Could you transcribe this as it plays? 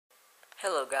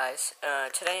Hello guys,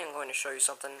 today I'm going to show you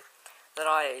something that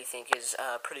I think is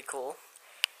pretty cool.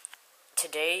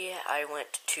 Today I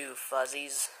went to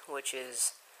Fuzzy's, which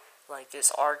is like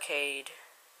this arcade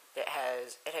that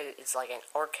it's like an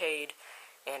arcade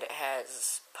and it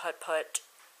has putt-putt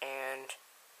and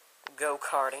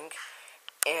go-karting.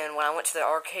 And when I went to the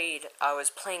arcade, I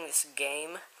was playing this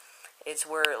game. It's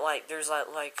where there's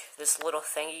like this little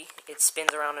thingy. It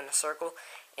spins around in a circle,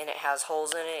 and it has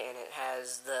holes in it, and it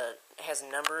has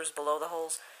numbers below the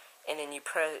holes. And then you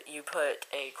put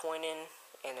a coin in,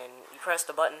 and then you press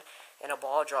the button, and a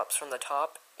ball drops from the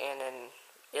top, and then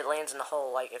it lands in the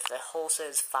hole. Like if the hole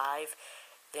says 5,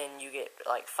 then you get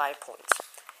like 5 points.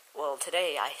 Well,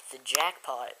 today I hit the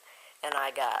jackpot, and I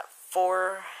got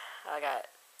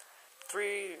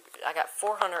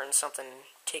 400 and something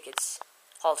tickets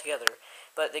altogether.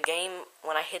 But the game,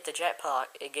 when I hit the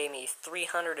jackpot, it gave me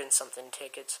 300 and something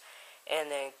tickets,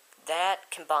 and then that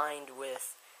combined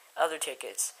with other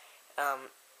tickets,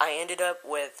 I ended up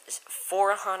with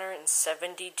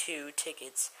 472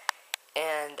 tickets,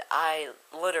 and I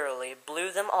literally blew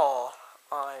them all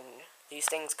on these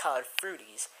things called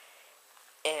Frooties,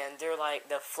 and they're like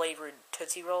the flavored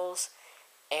Tootsie Rolls,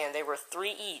 and they were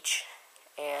 3 each,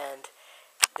 and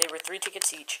they were 3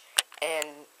 tickets each,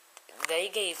 and they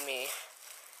gave me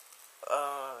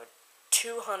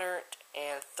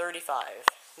 235.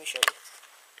 Let me show you.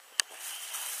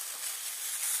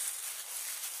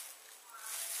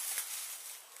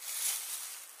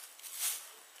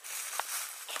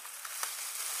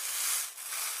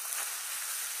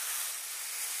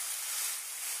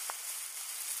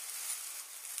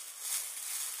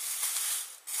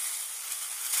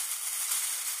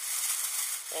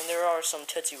 And there are some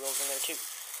Tootsie Rolls in there too.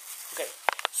 Okay,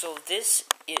 so this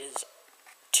is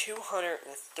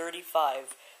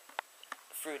 235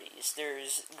 Frooties.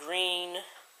 There's green,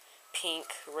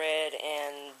 pink, red,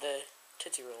 and the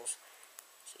Tootsie Rolls.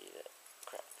 See that?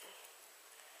 Crap.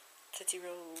 Tootsie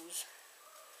Rolls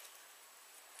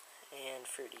and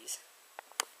Frooties.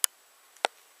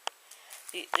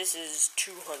 This is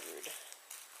 200.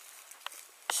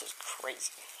 This is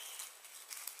crazy.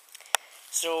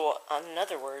 So, in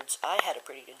other words, I had a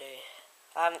pretty good day.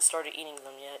 I haven't started eating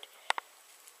them yet.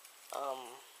 I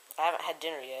haven't had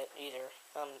dinner yet, either.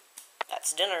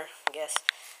 That's dinner, I guess.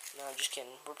 No, I'm just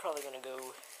kidding. We're probably gonna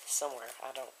go somewhere.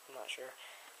 I'm not sure.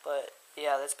 But,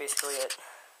 yeah, that's basically it.